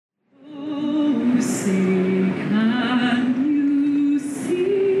Say, can you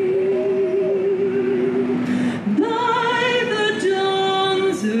see by the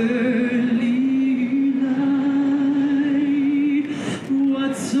dawn's early light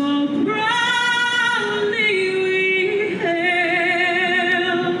what so proudly we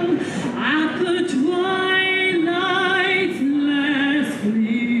hailed at the twilight's last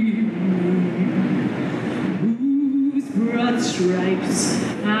gleaming, whose broad stripes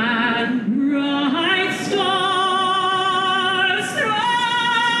and bright stars through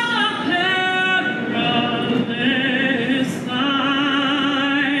the perilous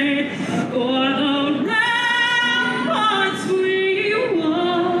fight o'er the ramparts we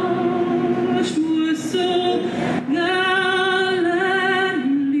watched were so gallantly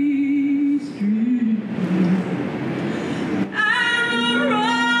streamed, and the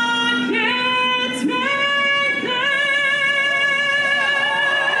rockets made their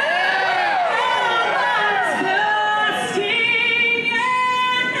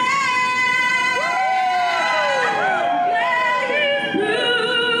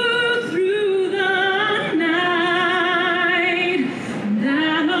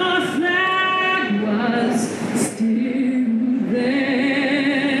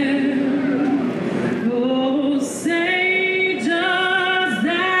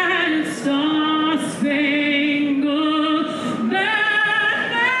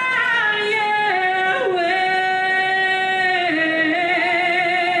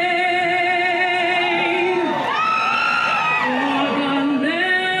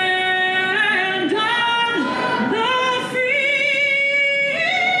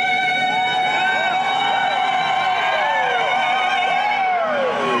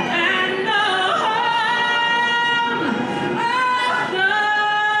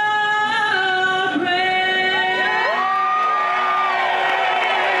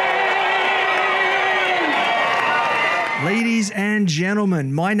Ladies and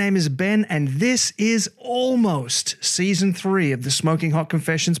gentlemen, my name is Ben, and this is almost Season 3 of the Smoking Hot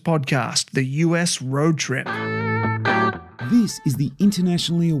Confessions podcast, the US Road Trip. This is the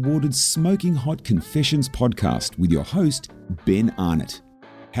internationally awarded Smoking Hot Confessions podcast with your host, Ben Arnott.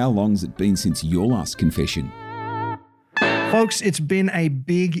 How long's it been since your last confession? Folks, it's been a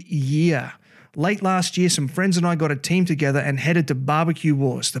big year. Late last year, some friends and I got a team together and headed to Barbecue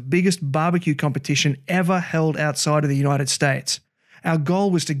Wars, the biggest barbecue competition ever held outside of the United States. Our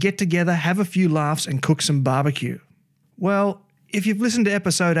goal was to get together, have a few laughs, and cook some barbecue. Well, if you've listened to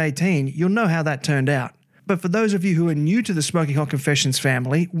episode 18, you'll know how that turned out. But for those of you who are new to the Smoking Hot Confessions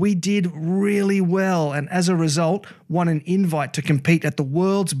family, we did really well, and as a result, won an invite to compete at the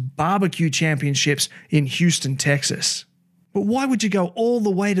World's Barbecue Championships in Houston, Texas. But why would you go all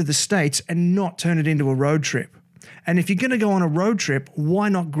the way to the States and not turn it into a road trip? And if you're going to go on a road trip, why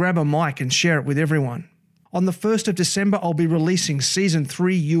not grab a mic and share it with everyone? On the 1st of December, I'll be releasing Season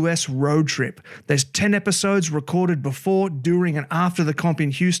 3 US Road Trip. There's 10 episodes recorded before, during, and after the comp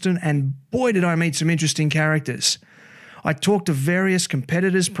in Houston, and boy did I meet some interesting characters. I talked to various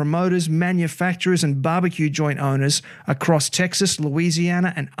competitors, promoters, manufacturers, and barbecue joint owners across Texas,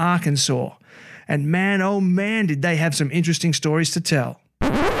 Louisiana, and Arkansas. And man, oh man, did they have some interesting stories to tell.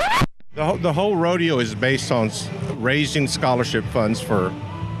 The whole rodeo is based on raising scholarship funds for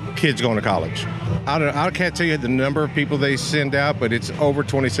kids going to college. I can't tell you the number of people they send out, but it's over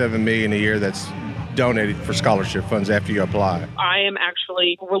 $27 million a year that's donated for scholarship funds after you apply. I am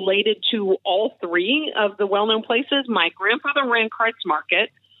actually related to all three of the well-known places. My grandfather ran Kreitz Market.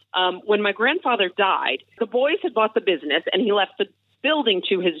 When my grandfather died, the boys had bought the business, and he left the building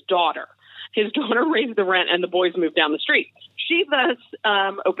to his daughter. His daughter raised the rent, and the boys moved down the street. She thus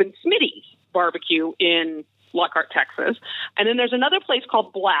opened Smitty's Barbecue in Lockhart, Texas. And then there's another place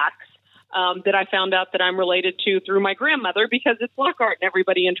called Black's that I found out that I'm related to through my grandmother because it's Lockhart and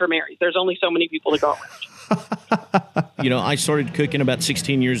everybody intermarries. There's only so many people to go around. I started cooking about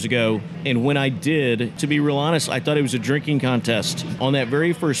 16 years ago. And when I did, to be real honest, I thought it was a drinking contest. On that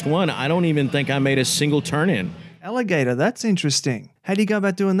very first one, I don't even think I made a single turn-in. Alligator, that's interesting. How do you go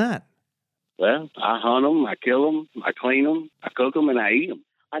about doing that? Well, I hunt them, I kill them, I clean them, I cook them, and I eat them.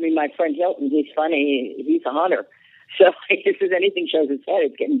 I mean, my friend Hilton, he's funny. He's a hunter. So if anything shows its head,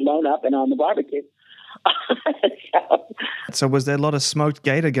 it's getting blown up and on the barbecue. So was there a lot of smoked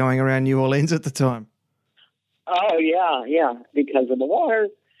gator going around New Orleans at the time? Oh, yeah. Because of the water,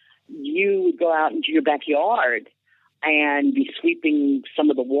 you would go out into your backyard and be sweeping some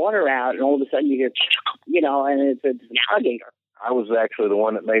of the water out, and all of a sudden you hear, and it's an alligator. I was actually the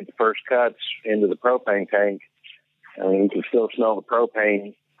one that made the first cuts into the propane tank. I mean, you can still smell the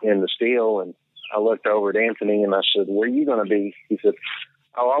propane in the steel. And I looked over at Anthony and I said, "Where are you going to be?" He said,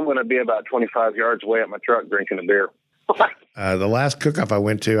 Oh, I'm going to be about 25 yards away at my truck drinking a beer. The last cook-off I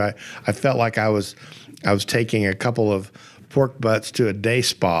went to, I felt like I was taking a couple of pork butts to a day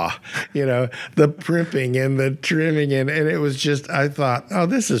spa, the primping and the trimming, and it was just, I thought, oh,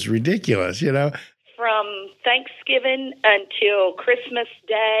 this is ridiculous, From Thanksgiving until Christmas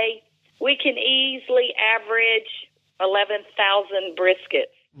Day, we can easily average 11,000 briskets.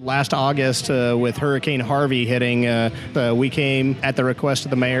 Last August, with Hurricane Harvey hitting, we came at the request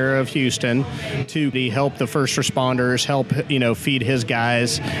of the mayor of Houston to help the first responders, help feed his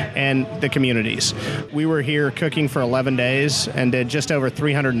guys and the communities. We were here cooking for 11 days and did just over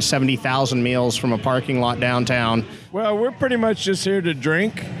 370,000 meals from a parking lot downtown. Well, we're pretty much just here to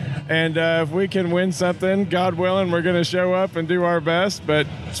drink, and if we can win something, God willing, we're going to show up and do our best, but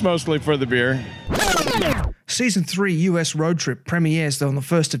it's mostly for the beer. Season 3 US Road Trip premieres on the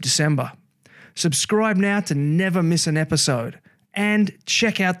 1st of December. Subscribe now to never miss an episode. And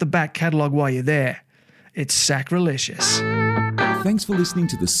check out the back catalogue while you're there. It's sacrilicious. Thanks for listening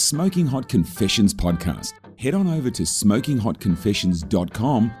to the Smoking Hot Confessions podcast. Head on over to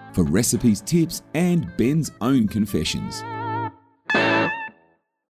smokinghotconfessions.com for recipes, tips, and Ben's own confessions.